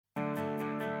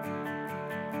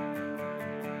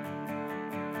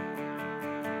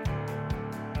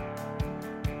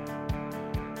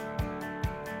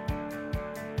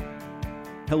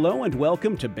Hello and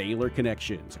welcome to Baylor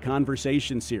Connections, a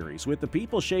conversation series with the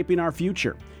people shaping our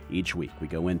future. Each week we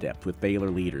go in depth with Baylor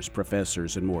leaders,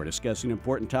 professors, and more, discussing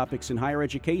important topics in higher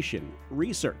education,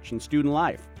 research, and student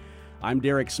life. I'm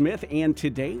Derek Smith, and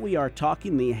today we are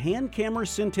talking the Hankamer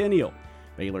Centennial.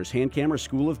 Baylor's Hankamer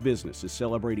School of Business is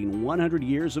celebrating 100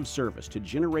 years of service to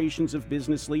generations of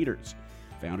business leaders.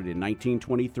 Founded in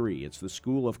 1923, it's the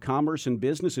School of Commerce and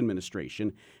Business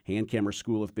Administration. Hankamer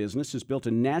School of Business has built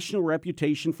a national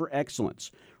reputation for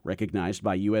excellence, recognized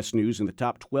by U.S. News in the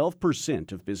top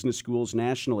 12% of business schools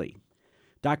nationally.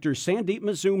 Dr. Sandeep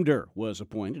Mazumder was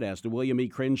appointed as the William E.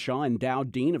 Crenshaw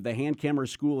Endowed Dean of the Hankamer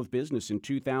School of Business in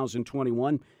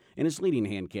 2021 and is leading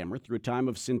Hankamer through a time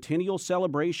of centennial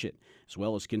celebration, as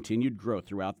well as continued growth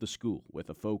throughout the school, with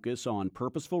a focus on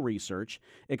purposeful research,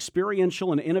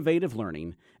 experiential and innovative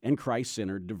learning, and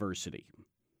Christ-centered diversity.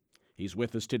 He's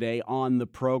with us today on the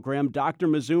program. Dr.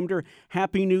 Mazumder,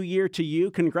 Happy New Year to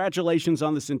you. Congratulations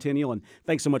on the centennial, and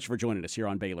thanks so much for joining us here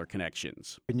on Baylor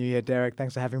Connections. Happy New Year, Derek.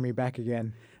 Thanks for having me back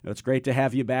again. It's great to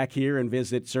have you back here and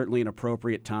visit. Certainly an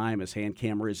appropriate time as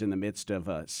Hankamer is in the midst of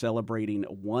celebrating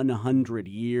 100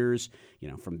 years,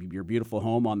 from your beautiful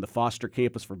home on the Foster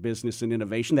Campus for Business and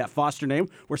Innovation. That Foster name,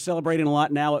 we're celebrating a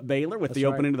lot now at Baylor with the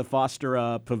opening of the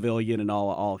Foster Pavilion and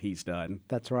all he's done.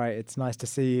 That's right. It's nice to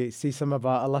see some of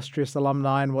our illustrious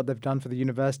alumni and what they've done for the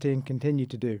university and continue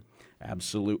to do.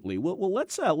 Absolutely. Well,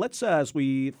 let's as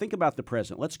we think about the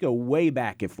present, let's go way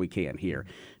back if we can here,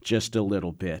 just a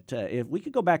little bit. If we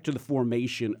could go back to the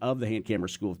formation of the Hankamer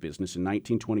School of Business in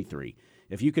 1923,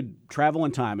 if you could travel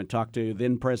in time and talk to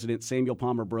then President Samuel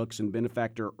Palmer Brooks and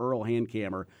benefactor Earl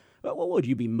Hankamer, what would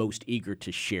you be most eager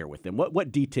to share with them?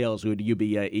 What details would you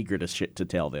be eager to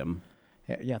tell them?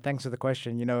 Yeah, thanks for the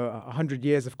question. 100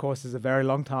 years, of course, is a very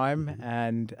long time,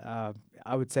 and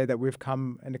I would say that we've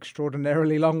come an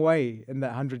extraordinarily long way in that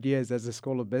 100 years as a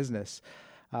school of business.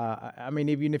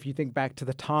 Even if you think back to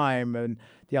the time and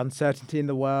the uncertainty in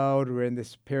the world, we're in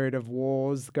this period of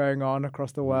wars going on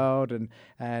across the world,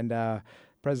 and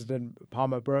President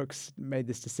Palmer Brooks made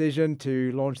this decision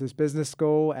to launch this business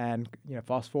school, and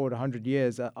fast forward 100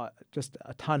 years, just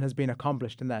a ton has been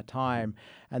accomplished in that time,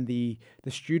 and the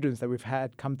students that we've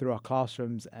had come through our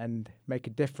classrooms and make a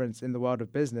difference in the world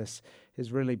of business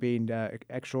has really been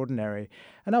extraordinary.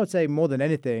 And I would say more than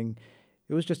anything,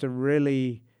 it was just a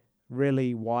really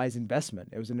wise investment.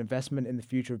 It was an investment in the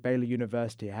future of Baylor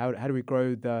University. How do we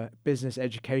grow the business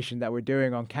education that we're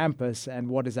doing on campus, and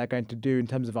what is that going to do in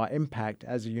terms of our impact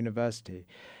as a university?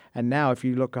 And now, if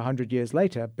you look 100 years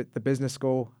later, the business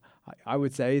school, I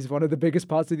would say, is one of the biggest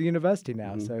parts of the university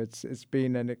now. Mm-hmm. So it's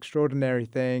been an extraordinary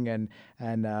thing and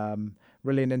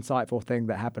really an insightful thing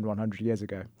that happened 100 years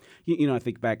ago. I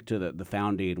think back to the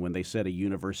founding when they said a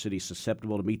university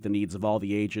susceptible to meet the needs of all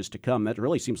the ages to come. That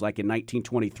really seems like in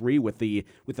 1923 with the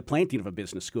planting of a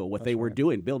business school, what they were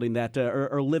doing, building that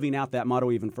or living out that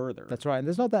motto even further. That's right. And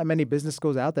there's not that many business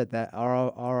schools out there that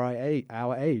are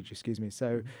our age.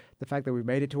 So the fact that we've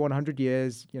made it to 100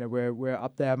 years, we're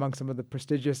up there among some of the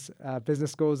prestigious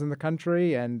business schools in the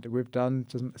country, and we've done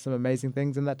some amazing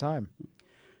things in that time.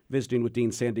 Visiting with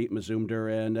Dean Sandeep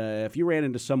Mazumder, and if you ran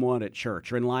into someone at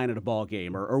church or in line at a ball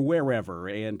game or wherever,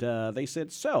 and they said,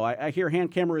 so I hear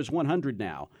Hankamer is 100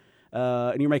 now,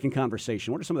 and you're making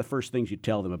conversation, what are some of the first things you'd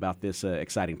tell them about this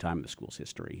exciting time in the school's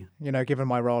history? Given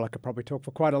my role, I could probably talk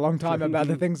for quite a long time about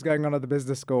the things going on at the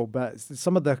business school, but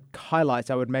some of the highlights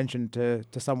I would mention to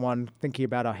someone thinking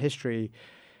about our history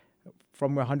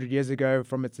from 100 years ago,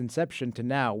 from its inception to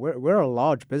now, we're a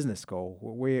large business school.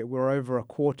 We're over a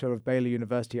quarter of Baylor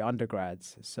University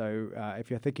undergrads. So if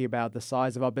you're thinking about the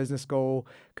size of our business school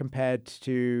compared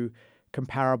to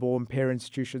comparable and peer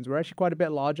institutions, we're actually quite a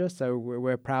bit larger. So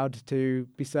we're proud to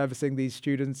be servicing these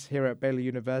students here at Baylor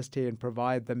University and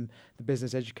provide them the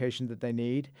business education that they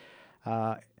need.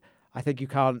 I think you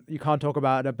can't talk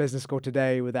about a business school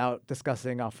today without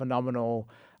discussing our phenomenal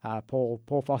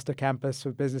Paul Foster Campus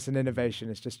for Business and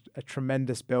Innovation. It's just a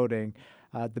tremendous building.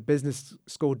 The business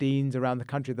school deans around the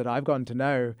country that I've gotten to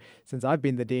know since I've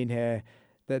been the dean here,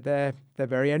 that they're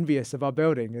very envious of our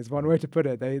building, is one way to put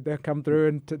it. They come through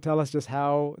and tell us just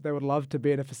how they would love to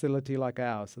be in a facility like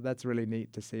ours. So that's really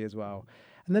neat to see as well.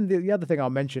 And then the other thing I'll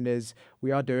mention is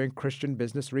we are doing Christian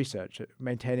business research,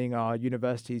 maintaining our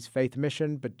university's faith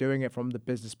mission, but doing it from the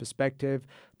business perspective,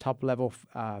 top-level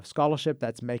scholarship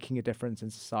that's making a difference in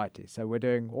society. So we're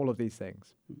doing all of these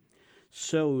things.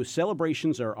 So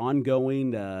celebrations are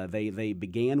ongoing. They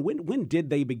began. When did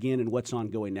they begin, and what's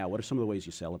ongoing now? What are some of the ways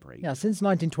you celebrate? Yeah, since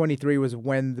 1923 was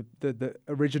when the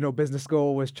original business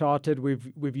school was chartered.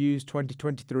 We've used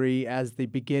 2023 as the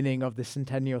beginning of the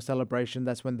centennial celebration.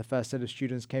 That's when the first set of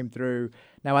students came through.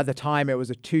 Now, at the time, it was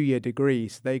a 2-year degree,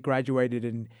 so they graduated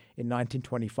in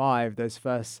 1925. Those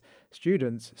first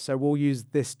students. So we'll use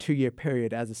this 2-year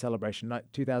period as a celebration.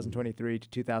 2023 to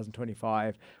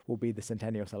 2025 will be the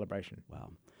centennial celebration.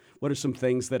 Wow. What are some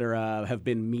things that have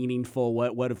been meaningful?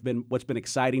 What's been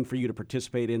exciting for you to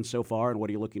participate in so far, and what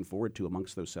are you looking forward to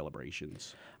amongst those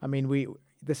celebrations? I mean,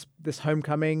 this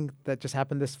homecoming that just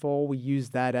happened this fall, we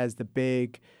used that as the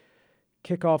big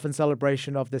kickoff and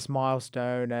celebration of this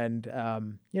milestone.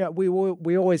 And we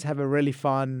always have a really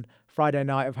fun Friday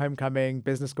night of homecoming,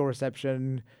 business school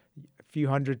reception. A few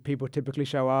hundred people typically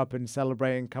show up and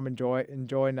celebrate and come and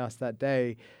join us that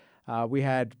day. We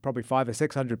had probably 500 or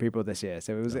 600 people this year,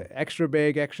 so it was extra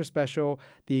big, extra special.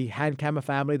 The Hankamer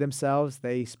family themselves,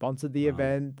 they sponsored the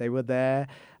event. They were there.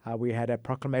 We had a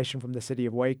proclamation from the city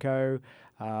of Waco,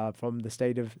 from the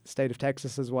state of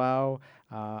Texas as well,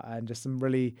 and just some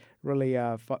really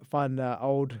fun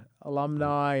old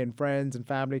alumni and friends and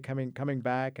family coming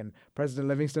back. And President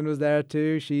Livingston was there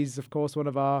too. She's of course one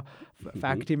of our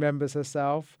faculty members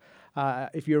herself.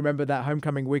 If you remember that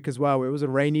homecoming week as well, it was a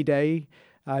rainy day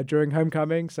during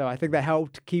homecoming, so I think that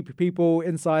helped keep people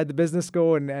inside the business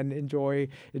school and enjoy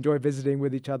visiting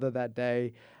with each other that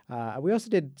day. We also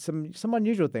did some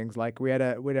unusual things, like we had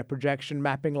a projection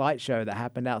mapping light show that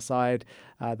happened outside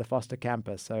the Foster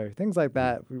campus. So things like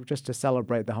that, just to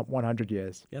celebrate the 100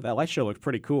 years. Yeah, that light show looked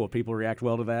pretty cool. People react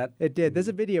well to that. It did. There's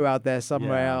a video out there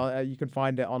somewhere. Yeah. You can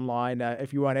find it online.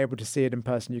 If you weren't able to see it in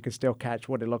person, you can still catch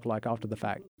what it looked like after the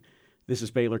fact. This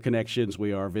is Baylor Connections.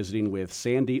 We are visiting with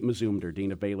Sandeep Mazumder,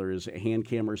 Dean of Baylor's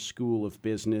Hankamer School of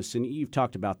Business, and you've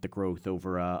talked about the growth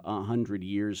over 100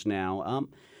 years now.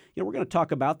 We're going to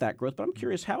talk about that growth, but I'm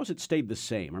curious, how has it stayed the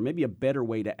same? Or maybe a better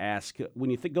way to ask, when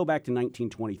you go back to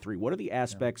 1923, what are the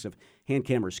aspects of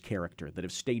Hankamer's character that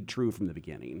have stayed true from the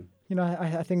beginning?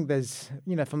 I think there's,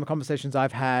 from the conversations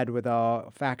I've had with our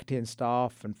faculty and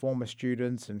staff and former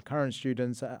students and current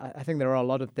students, I think there are a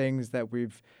lot of things that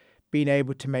we've been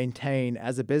able to maintain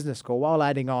as a business school while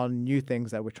adding on new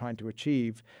things that we're trying to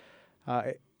achieve.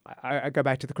 I go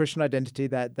back to the Christian identity,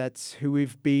 that's who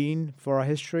we've been for our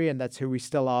history, and that's who we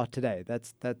still are today.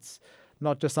 That's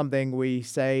not just something we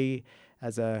say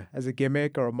as a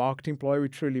gimmick or a marketing ploy. We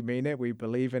truly mean it. We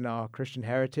believe in our Christian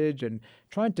heritage and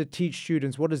trying to teach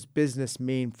students what does business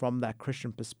mean from that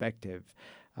Christian perspective.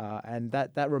 And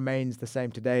that remains the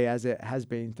same today as it has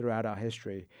been throughout our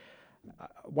history.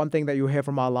 One thing that you'll hear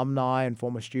from our alumni and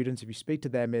former students, if you speak to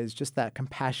them, is just that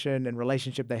compassion and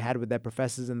relationship they had with their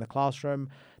professors in the classroom,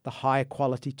 the high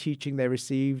quality teaching they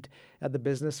received at the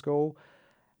business school.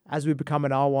 As we become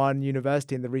an R1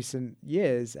 university in the recent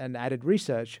years and added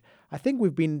research, I think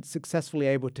we've been successfully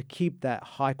able to keep that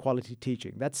high quality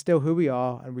teaching. That's still who we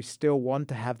are, and we still want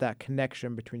to have that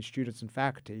connection between students and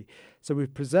faculty. So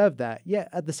we've preserved that, yet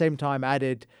at the same time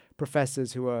added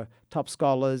professors who are top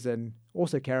scholars and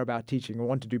also care about teaching and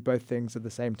want to do both things at the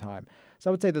same time. So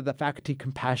I would say that the faculty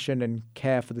compassion and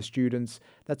care for the students,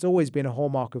 that's always been a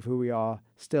hallmark of who we are,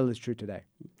 still is true today.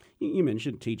 You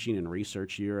mentioned teaching and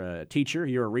research. You're a teacher,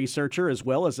 you're a researcher, as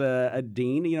well as a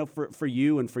dean, for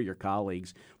you and for your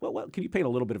colleagues. Well, can you paint a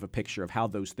little bit of a picture of how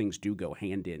those things do go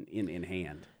hand in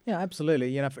hand? Yeah,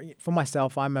 absolutely. For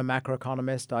myself, I'm a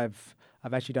macroeconomist. I've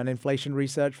actually done inflation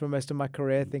research for most of my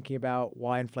career, thinking about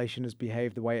why inflation has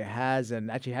behaved the way it has,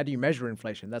 and actually how do you measure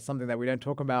inflation? That's something that we don't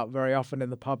talk about very often in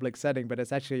the public setting, but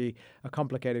it's actually a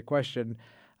complicated question.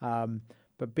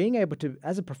 But being able to,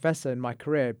 as a professor in my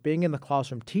career, being in the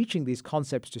classroom, teaching these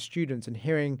concepts to students and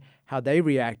hearing how they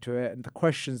react to it and the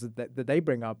questions that they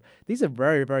bring up, these are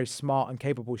very, very smart and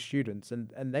capable students.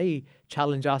 And they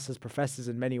challenge us as professors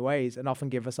in many ways and often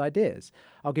give us ideas.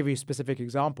 I'll give you a specific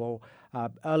example.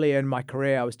 Earlier in my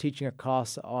career, I was teaching a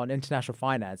class on international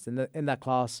finance. And in that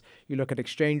class, you look at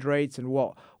exchange rates and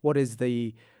what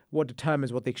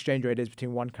determines what the exchange rate is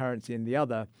between one currency and the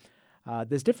other.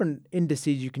 There's different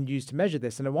indices you can use to measure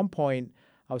this. And at one point,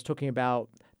 I was talking about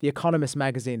The Economist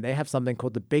magazine. They have something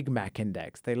called the Big Mac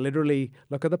Index. They literally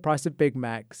look at the price of Big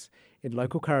Macs in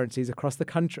local currencies across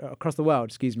the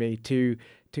world, to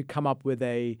come up with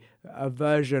a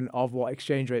version of what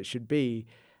exchange rates should be.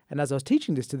 And as I was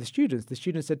teaching this to the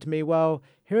students said to me, well,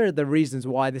 here are the reasons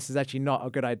why this is actually not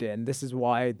a good idea. And this is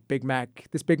why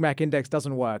this Big Mac Index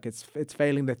doesn't work. It's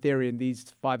failing the theory in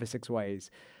these 5 or 6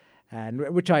 ways. and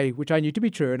which I knew to be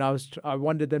true, and I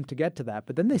wanted them to get to that.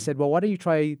 But then they said, well, why don't you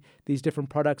try these different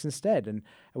products instead? And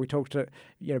we talked to,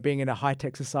 being in a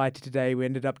high-tech society today, we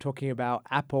ended up talking about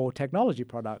Apple technology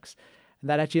products. And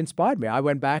that actually inspired me. I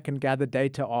went back and gathered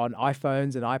data on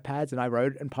iPhones and iPads, and I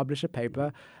wrote and published a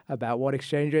paper about what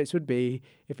exchange rates would be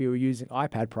if you were using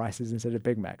iPad prices instead of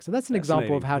Big Mac. So that's an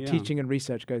example of how teaching and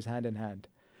research goes hand in hand.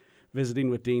 Visiting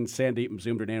with Dean Sandeep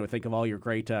Mazumder, Dan, we think of all your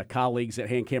great colleagues at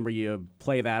Hankamer. You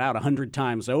play that out 100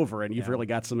 times over, and you've really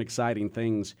got some exciting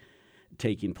things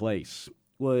taking place.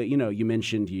 Well, you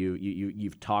mentioned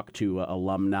you've talked to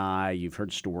alumni, you've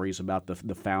heard stories about the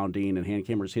founding and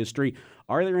Hankamer's history.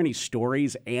 Are there any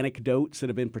stories, anecdotes that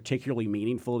have been particularly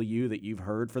meaningful to you that you've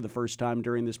heard for the first time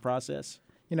during this process?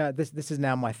 This is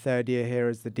now my third year here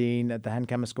as the dean at the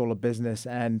Hankamer School of Business,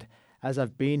 and as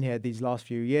I've been here these last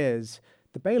few years,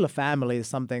 the Baylor family is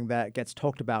something that gets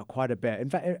talked about quite a bit. In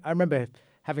fact, I remember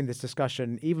having this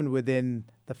discussion even within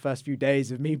the first few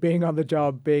days of me being on the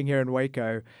job, being here in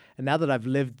Waco. And now that I've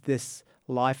lived this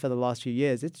life for the last few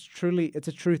years, it's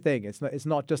a true thing. It's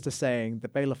not just a saying. The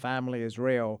Baylor family is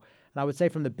real. And I would say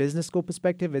from the business school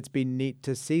perspective, it's been neat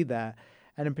to see that.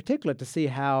 And in particular, to see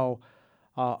how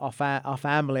our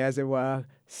family, as it were,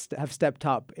 have stepped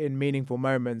up in meaningful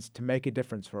moments to make a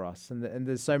difference for us. And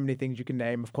there's so many things you can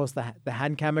name. Of course, the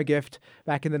Hankamer gift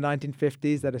back in the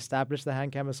 1950s that established the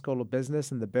Hankamer School of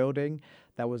Business and the building.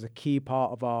 That was a key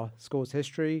part of our school's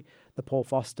history. The Paul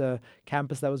Foster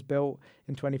campus that was built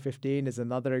in 2015 is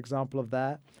another example of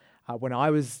that. When I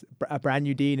was a brand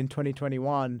new dean in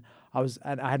 2021, I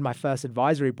had my first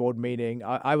advisory board meeting.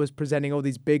 I was presenting all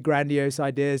these big, grandiose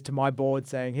ideas to my board,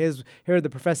 saying, here are the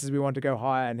professors we want to go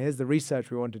hire, and here's the research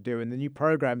we want to do, and the new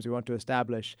programs we want to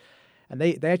establish. And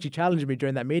they actually challenged me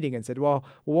during that meeting and said, well,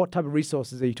 what type of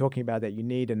resources are you talking about that you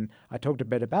need? And I talked a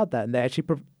bit about that. And they actually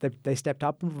they stepped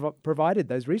up and provided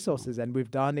those resources. And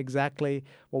we've done exactly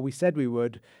what we said we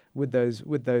would with those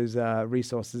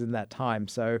resources in that time.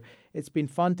 So it's been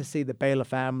fun to see the Baylor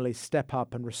family step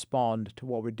up and respond to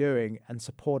what we're doing and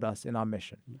support us in our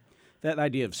mission. That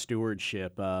idea of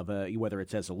stewardship, of whether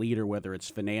it's as a leader, whether it's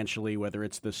financially, whether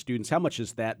it's the students, how much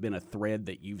has that been a thread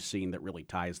that you've seen that really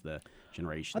ties the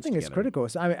generations I think together? It's critical.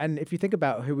 So, and if you think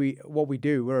about what we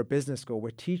do, we're a business school.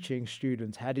 We're teaching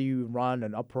students how do you run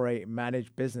and operate and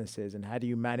manage businesses, and how do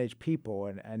you manage people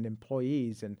and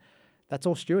employees, and that's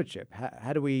all stewardship.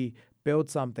 How do we build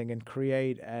something and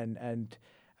create and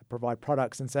provide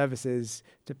products and services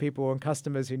to people and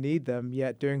customers who need them,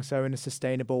 yet doing so in a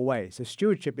sustainable way. So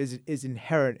stewardship is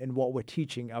inherent in what we're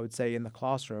teaching, I would say, in the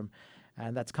classroom.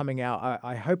 And that's coming out,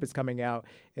 I hope it's coming out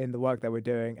in the work that we're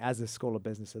doing as a School of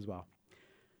Business as well.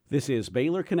 This is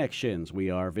Baylor Connections. We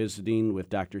are visiting with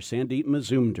Dr. Sandeep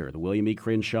Mazumder, the William E.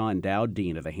 Crenshaw Endowed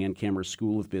Dean of the Hankamer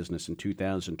School of Business in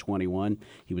 2021.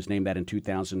 He was named that in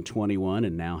 2021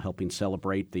 and now helping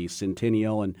celebrate the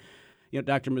centennial. And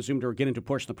Dr. Mazumder, we're getting to a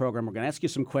portion of the program. We're going to ask you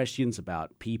some questions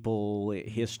about people,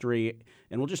 history,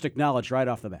 and we'll just acknowledge right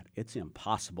off the bat, it's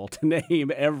impossible to name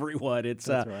everyone. That's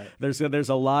right. There's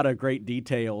a lot of great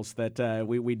details that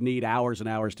we'd need hours and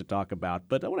hours to talk about.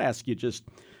 But I want to ask you just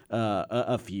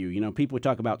a few. People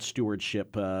talk about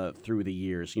stewardship through the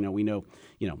years. We know,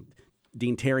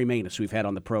 Dean Terry Manus, we've had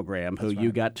on the program, who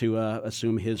you got to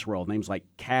assume his role. Names like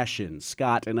Cashin,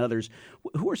 Scott, and others.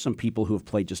 Who are some people who have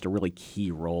played just a really key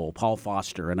role? Paul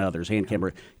Foster and others,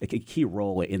 Hankamer, a key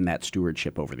role in that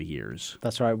stewardship over the years.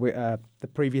 That's right. The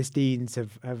previous deans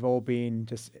have all been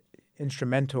just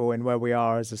instrumental in where we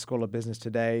are as a School of Business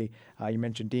today. You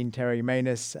mentioned Dean Terry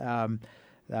Manus.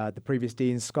 The previous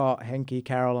deans, Scott, Henke,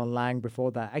 Carroll, and Lang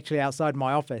before that. Actually, outside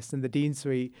my office in the Dean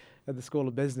Suite at the School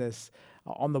of Business,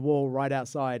 on the wall right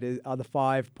outside are the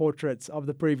 5 portraits of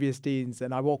the previous deans,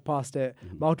 and I walk past it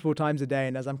multiple times a day.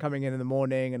 And as I'm coming in the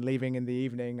morning and leaving in the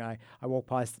evening, I walk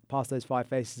past those 5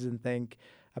 faces and think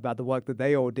about the work that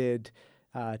they all did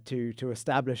to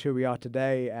establish who we are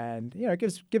today. And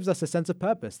it gives us a sense of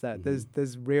purpose that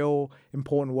there's real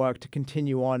important work to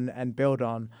continue on and build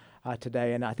on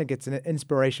today. And I think it's an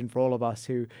inspiration for all of us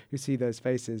who see those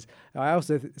faces. I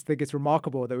also think it's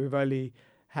remarkable that we've only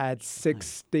had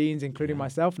 6 deans, including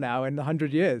myself now, in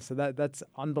 100 years. So that's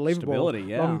unbelievable.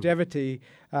 Stability, longevity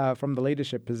from the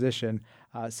leadership position.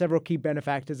 Several key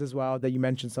benefactors as well that you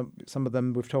mentioned. Some of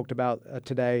them we've talked about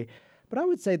today. But I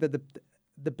would say that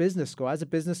the business school, as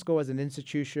an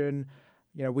institution,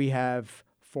 we have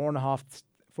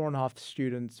 4,500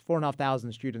 students,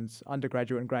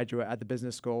 undergraduate and graduate at the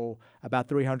business school, about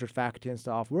 300 faculty and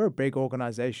staff. We're a big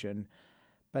organization,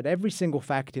 but every single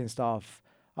faculty and staff,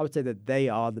 I would say that they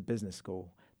are the business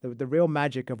school. The real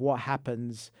magic of what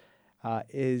happens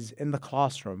is in the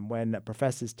classroom when a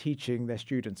professor's teaching their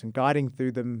students and guiding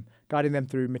them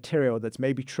through material that's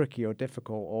maybe tricky or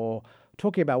difficult, or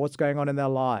talking about what's going on in their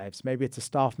lives. Maybe it's a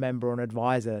staff member or an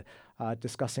advisor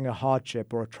discussing a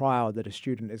hardship or a trial that a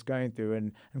student is going through,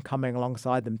 and coming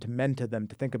alongside them to mentor them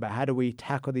to think about how do we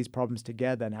tackle these problems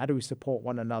together and how do we support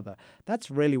one another. That's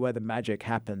really where the magic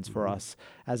happens for us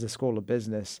as a School of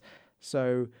Business.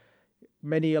 So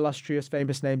many illustrious,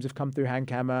 famous names have come through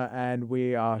Hankamer, and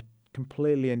we are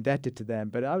completely indebted to them.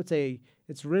 But I would say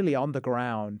it's really on the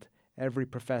ground. Every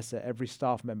professor, every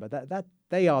staff member, that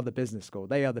they are the business school.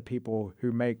 They are the people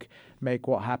who make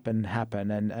what happen.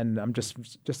 And I'm just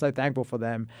so thankful for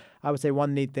them. I would say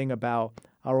one neat thing about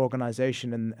our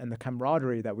organization and the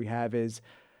camaraderie that we have is,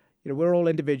 we're all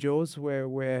individuals.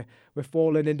 We're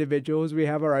fallen individuals. We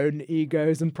have our own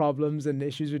egos and problems and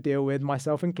issues we deal with,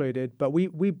 myself included. But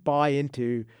we buy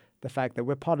into the fact that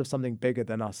we're part of something bigger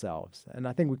than ourselves. And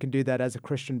I think we can do that as a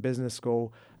Christian business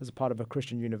school, as a part of a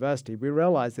Christian university. We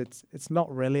realize it's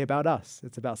not really about us.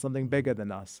 It's about something bigger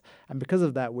than us. And because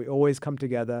of that, we always come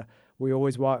together. We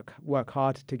always work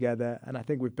hard together. And I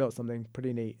think we've built something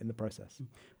pretty neat in the process.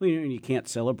 Well, you can't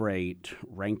celebrate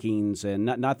rankings, and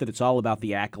not that it's all about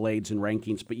the accolades and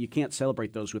rankings, but you can't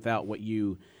celebrate those without what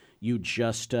you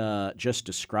just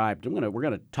described. We're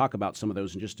gonna talk about some of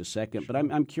those in just a second, but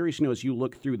I'm curious, as you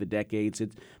look through the decades,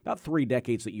 it's about 3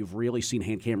 decades that you've really seen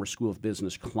Hankamer School of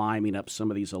Business climbing up some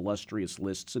of these illustrious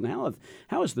lists. And how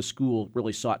has the school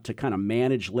really sought to kind of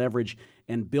manage, leverage,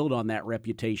 and build on that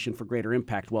reputation for greater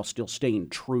impact while still staying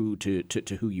true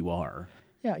to who you are?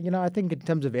 Yeah, I think in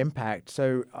terms of impact,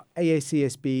 so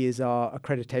AACSB is our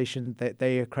accreditation that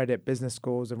they accredit business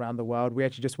schools around the world. We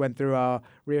actually just went through our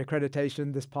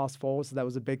reaccreditation this past fall, so that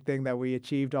was a big thing that we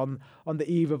achieved on the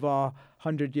eve of our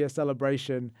 100-year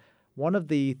celebration. One of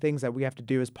the things that we have to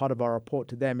do as part of our report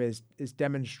to them is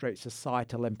demonstrate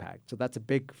societal impact. So that's a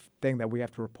big thing that we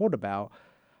have to report about.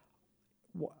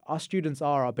 Our students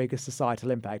are our biggest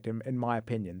societal impact, in my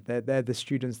opinion. They're the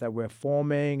students that we're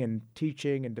forming and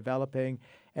teaching and developing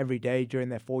every day during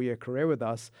their 4-year career with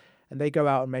us. And they go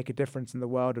out and make a difference in the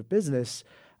world of business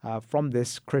from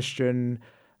this Christian,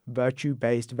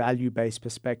 virtue-based, value-based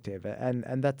perspective.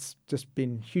 And that's just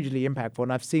been hugely impactful.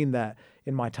 And I've seen that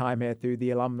in my time here through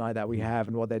the alumni that we have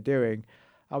and what they're doing.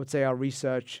 I would say our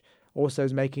research also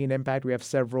is making an impact. We have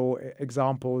several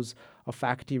examples of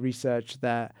faculty research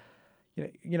that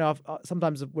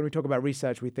sometimes when we talk about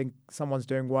research, we think someone's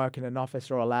doing work in an office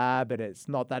or a lab and it's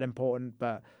not that important.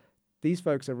 But these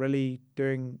folks are really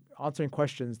answering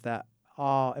questions that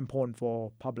are important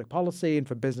for public policy and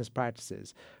for business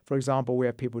practices. For example, we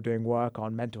have people doing work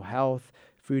on mental health,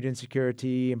 food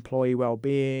insecurity, employee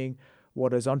well-being.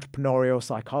 What does entrepreneurial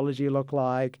psychology look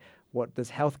like? What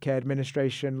does healthcare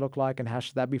administration look like, and how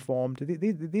should that be formed?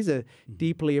 These are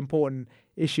deeply important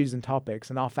issues and topics,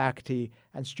 and our faculty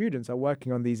and students are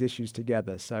working on these issues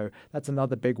together. So that's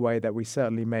another big way that we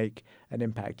certainly make an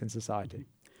impact in society.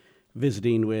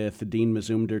 Visiting with Dean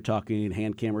Mazumder, talking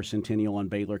Hankamer Centennial on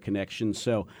Baylor Connections.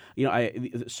 So,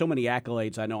 so many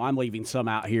accolades. I know I'm leaving some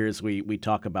out here as we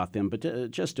talk about them, but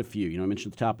just a few. I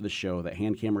mentioned at the top of the show that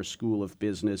Hankamer School of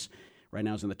Business right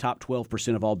now is in the top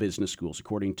 12% of all business schools,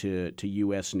 according to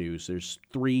U.S. News. There's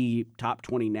 3 top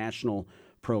 20 national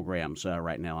programs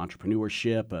right now: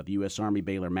 entrepreneurship, the U.S. Army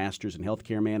Baylor Masters in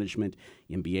Healthcare Management,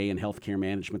 MBA in Healthcare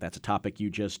Management. That's a topic you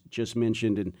just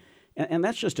mentioned, and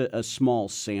that's just a small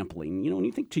sampling. When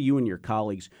you think to you and your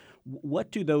colleagues,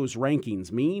 what do those rankings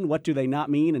mean? What do they not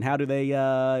mean? And how do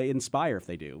they inspire if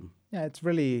they do? Yeah, it's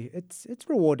really it's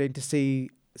rewarding to see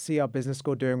our business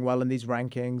school doing well in these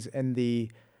rankings. In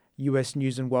the U.S.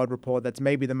 News and World Report, that's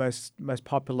maybe the most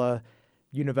popular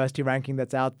university ranking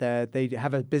that's out there. They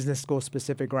have a business school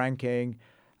specific ranking.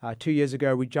 2 years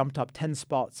ago, we jumped up 10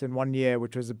 spots in 1 year,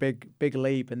 which was a big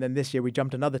leap. And then this year, we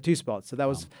jumped another 2 spots. So that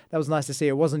was nice to see.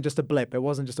 It wasn't just a blip. It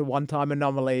wasn't just a one-time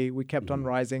anomaly. We kept on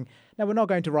rising. Now, we're not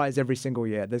going to rise every single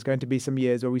year. There's going to be some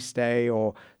years where we stay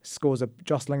or schools are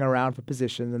jostling around for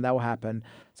positions, and that will happen.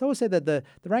 So I would say that the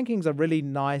rankings are really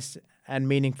nice and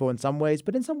meaningful in some ways,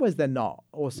 but in some ways they're not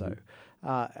also.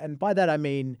 And by that, I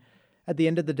mean, at the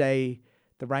end of the day,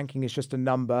 the ranking is just a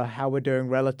number, how we're doing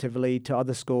relatively to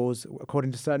other schools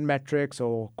according to certain metrics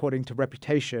or according to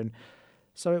reputation.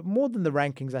 So more than the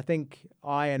rankings, I think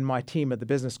I and my team at the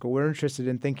business school, we're interested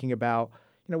in thinking about,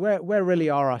 where really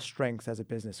are our strengths as a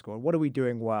business school? What are we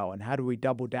doing well? And how do we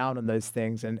double down on those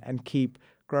things and keep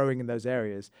growing in those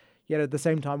areas? Yet at the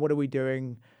same time, what are we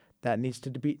doing that needs to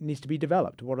be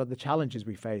developed? What are the challenges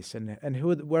we face? And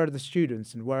where are the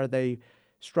students and where are they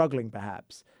struggling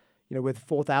perhaps? with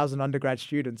 4,000 undergrad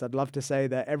students, I'd love to say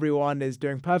that everyone is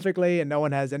doing perfectly and no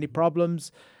one has any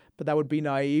problems, but that would be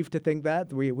naive to think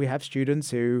that. We have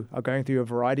students who are going through a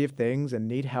variety of things and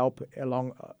need help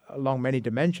along many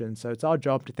dimensions. So it's our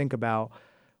job to think about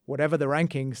whatever the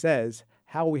ranking says,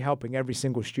 how are we helping every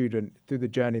single student through the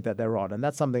journey that they're on? And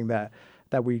that's something that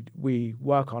we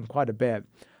work on quite a bit.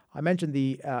 I mentioned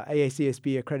the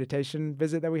AACSB accreditation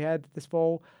visit that we had this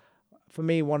fall. For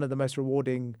me, one of the most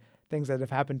rewarding things that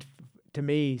have happened to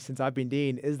me since I've been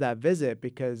dean is that visit,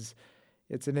 because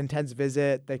it's an intense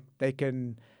visit. They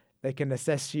can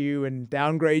assess you and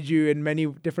downgrade you in many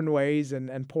different ways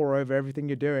and pore over everything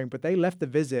you're doing. But they left the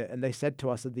visit and they said to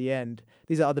us at the end,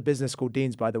 these are other business school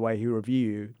deans, by the way, who review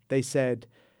you. They said,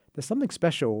 there's something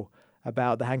special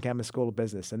about the Hankamer School of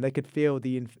Business. And they could feel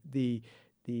the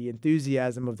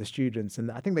enthusiasm of the students.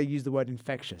 And I think they used the word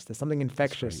infectious. There's something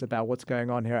infectious about what's going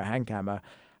on here at Hankamer.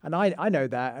 And I know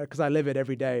that because I live it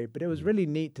every day. But it was really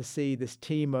neat to see this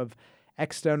team of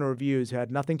external reviewers who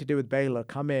had nothing to do with Baylor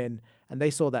come in, and they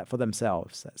saw that for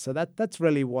themselves. So that's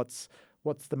really what's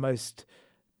the most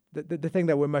the thing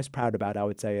that we're most proud about, I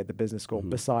would say, at the business school,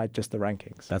 beside just the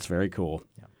rankings. That's very cool.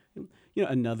 Yeah.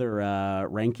 Another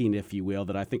ranking, if you will,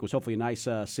 that I think was hopefully a nice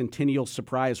centennial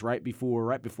surprise right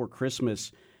before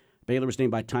Christmas. Baylor was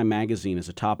named by Time Magazine as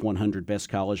a top 100 best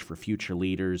college for future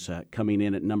leaders, coming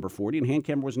in at number 40. And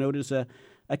Hankamer was noted as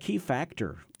a key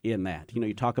factor in that.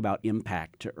 You talk about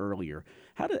impact earlier.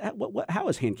 How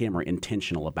is Hankamer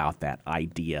intentional about that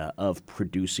idea of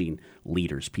producing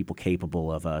leaders, people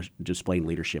capable of displaying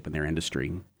leadership in their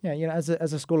industry? Yeah, as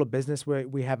a school of business,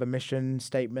 we have a mission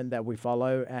statement that we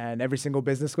follow, and every single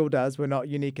business school does. We're not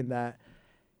unique in that.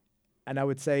 And I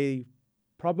would say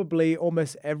probably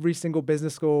almost every single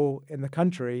business school in the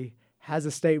country has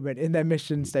a statement in their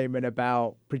mission statement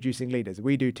about producing leaders.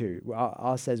 We do too.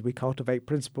 Ours says we cultivate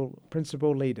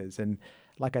principal leaders. And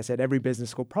like I said, every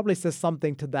business school probably says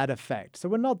something to that effect. So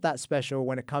we're not that special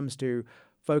when it comes to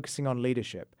focusing on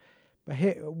leadership. But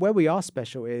here, where we are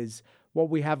special is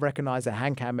what we have recognized at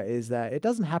Hankamer is that it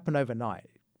doesn't happen overnight.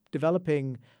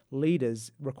 Developing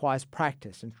leaders requires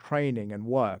practice and training and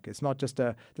work. It's not just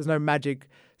there's no magic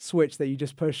switch that you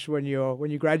just push when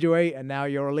you graduate and now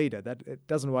you're a leader. That it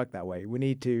doesn't work that way. We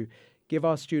need to give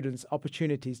our students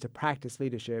opportunities to practice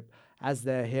leadership as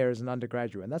they're here as an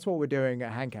undergraduate. And that's what we're doing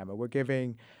at Hankamer. We're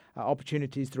giving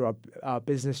opportunities through our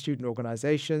business student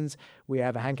organizations. We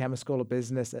have a Hankamer School of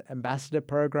Business ambassador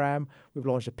program. We've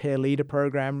launched a peer leader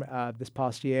program this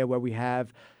past year where we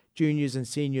have juniors and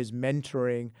seniors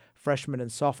mentoring freshmen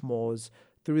and sophomores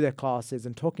through their classes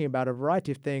and talking about a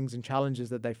variety of things and challenges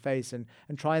that they face and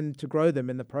trying to grow them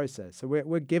in the process. So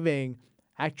we're giving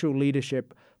actual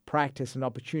leadership practice and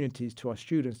opportunities to our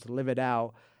students to live it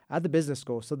out at the business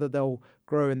school so that they'll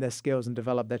grow in their skills and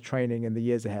develop their training in the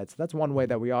years ahead. So that's one way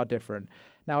that we are different.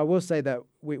 Now, I will say that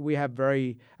we have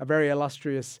a very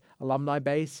illustrious alumni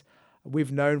base.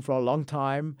 We've known for a long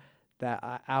time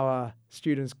that our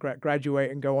students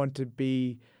graduate and go on to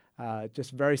be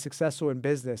just very successful in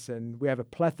business. And we have a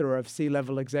plethora of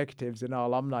C-level executives in our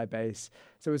alumni base.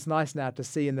 So it's nice now to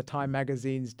see in the Time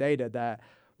Magazine's data that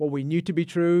what we knew to be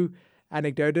true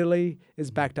anecdotally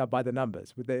is backed up by the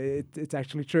numbers. It's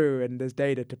actually true, and there's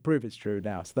data to prove it's true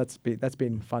now. So that's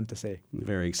been fun to see.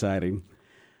 Very exciting.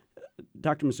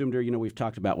 Dr. Mazumder, we've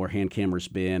talked about where Hankamer's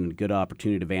been, good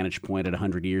opportunity, vantage point at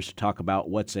 100 years to talk about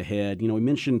what's ahead. We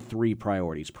mentioned 3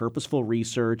 priorities: purposeful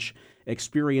research,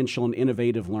 experiential and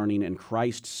innovative learning, and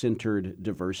Christ-centered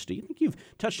diversity. I think you've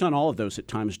touched on all of those at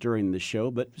times during the show,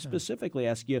 but specifically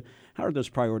ask you, how are those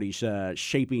priorities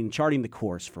charting the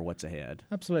course for what's ahead?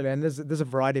 Absolutely, and there's a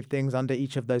variety of things under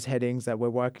each of those headings that we're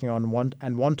working on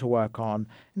and want to work on.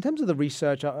 In terms of the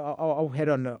research, I'll head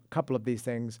on a couple of these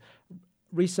things.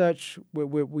 Research,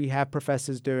 we have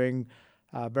professors doing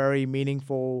very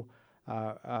meaningful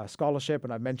scholarship,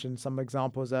 and I mentioned some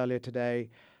examples earlier today.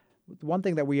 One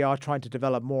thing that we are trying to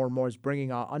develop more and more is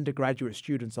bringing our undergraduate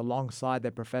students alongside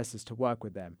their professors to work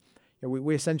with them.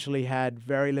 We essentially had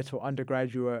very little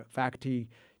undergraduate faculty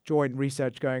joint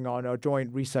research going on, or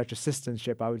joint research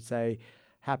assistantship, I would say,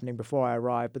 happening before I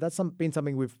arrived. But that's been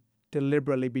something we've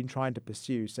deliberately been trying to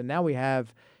pursue. So now we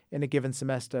have, in a given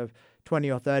semester,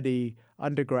 20 or 30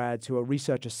 undergrads who are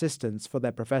research assistants for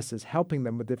their professors, helping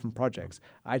them with different projects.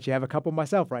 I actually have a couple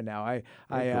myself right now.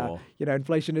 Cool.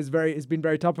 Inflation has been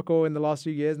very topical in the last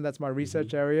few years, and that's my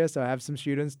research area. So I have some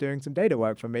students doing some data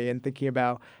work for me and thinking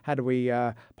about how do we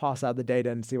pass out the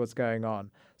data and see what's going on.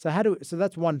 So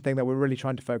that's one thing that we're really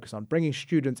trying to focus on, bringing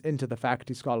students into the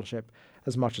faculty scholarship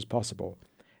as much as possible.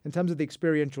 In terms of the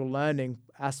experiential learning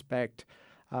aspect,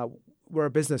 we're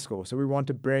a business school, so we want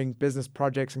to bring business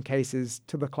projects and cases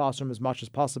to the classroom as much as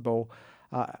possible.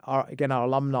 Our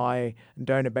alumni and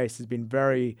donor base has been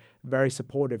very, very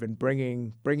supportive in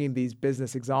bringing these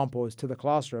business examples to the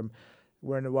classroom.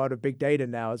 We're in a world of big data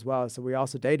now as well, so we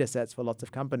also data sets for lots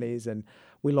of companies. And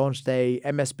we launched a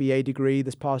MSBA degree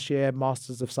this past year,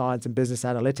 Masters of Science in Business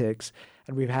Analytics,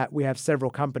 and we have several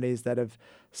companies that have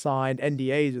signed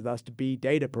NDAs with us to be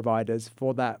data providers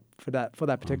for that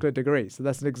particular degree. So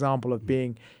that's an example of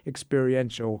being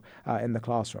experiential in the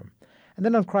classroom. And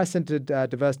then on Christ-centered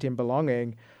diversity and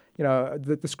belonging,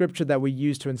 the scripture that we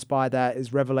use to inspire that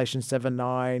is Revelation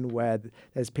 7:9, where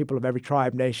there's people of every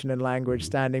tribe, nation, and language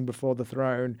standing before the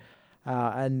throne.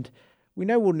 And we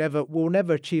know we'll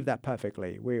never achieve that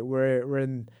perfectly. We're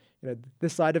in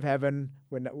this side of heaven.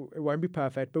 It won't be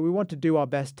perfect, but we want to do our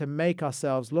best to make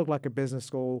ourselves look like a business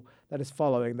school that is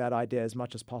following that idea as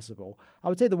much as possible. I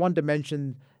would say the one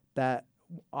dimension that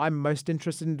I'm most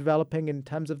interested in developing in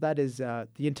terms of that is the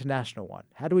international one.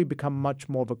 How do we become much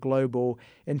more of a global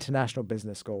international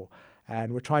business school?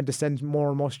 And we're trying to send more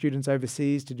and more students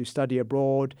overseas to do study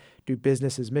abroad, do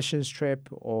business as missions trip,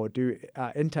 or do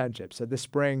internships. So this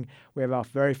spring, we have our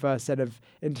very first set of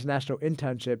international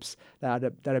internships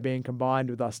that are being combined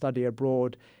with our study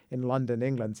abroad in London,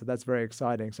 England. So that's very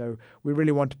exciting. So we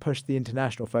really want to push the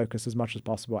international focus as much as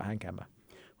possible at Hankamer.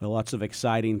 Well, lots of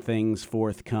exciting things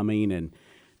forthcoming. And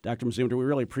Dr. Mazumder, we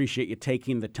really appreciate you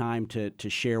taking the time to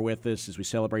share with us as we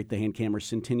celebrate the Hankamer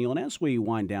Centennial. And as we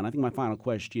wind down, I think my final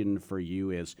question for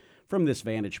you is, from this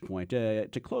vantage point,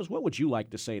 to close, what would you like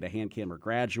to say to Hankamer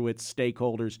graduates,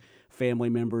 stakeholders, family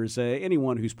members,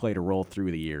 anyone who's played a role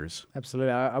through the years?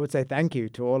 Absolutely. I would say thank you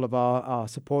to all of our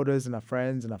supporters and our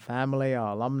friends and our family,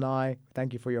 our alumni.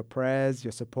 Thank you for your prayers,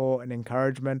 your support, and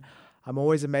encouragement. I'm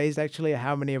always amazed, actually, at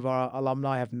how many of our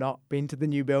alumni have not been to the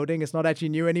new building. It's not actually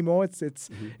new anymore. It's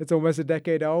almost a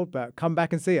decade old, but come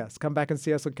back and see us. Come back and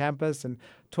see us on campus and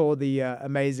tour the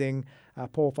amazing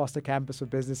Paul Foster Campus for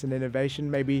Business and Innovation.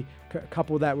 Maybe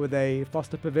couple that with a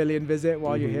Foster Pavilion visit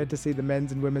while you're here to see the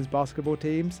men's and women's basketball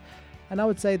teams. And I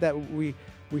would say that we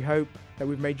hope that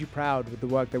we've made you proud with the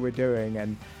work that we're doing.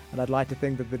 And I'd like to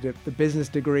think that the business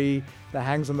degree that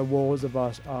hangs on the walls of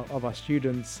our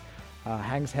students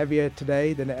hangs heavier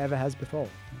today than it ever has before.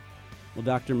 Well,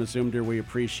 Dr. Mazumder, we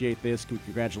appreciate this. We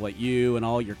congratulate you and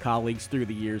all your colleagues through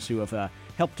the years who have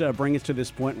helped bring us to this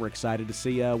point. We're excited to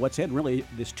see what's ahead, really,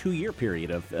 this 2-year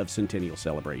period of Centennial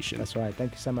celebration. That's right.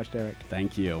 Thank you so much, Derek.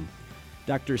 Thank you.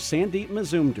 Dr. Sandeep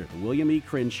Mazumder, the William E.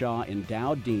 Crenshaw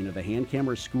Endowed Dean of the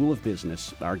Hankamer School of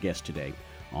Business, our guest today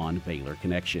on Baylor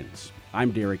Connections.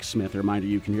 I'm Derek Smith. A reminder,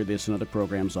 you can hear this and other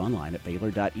programs online at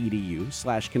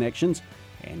baylor.edu/connections.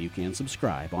 And you can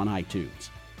subscribe on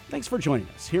iTunes. Thanks for joining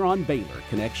us here on Baylor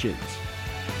Connections.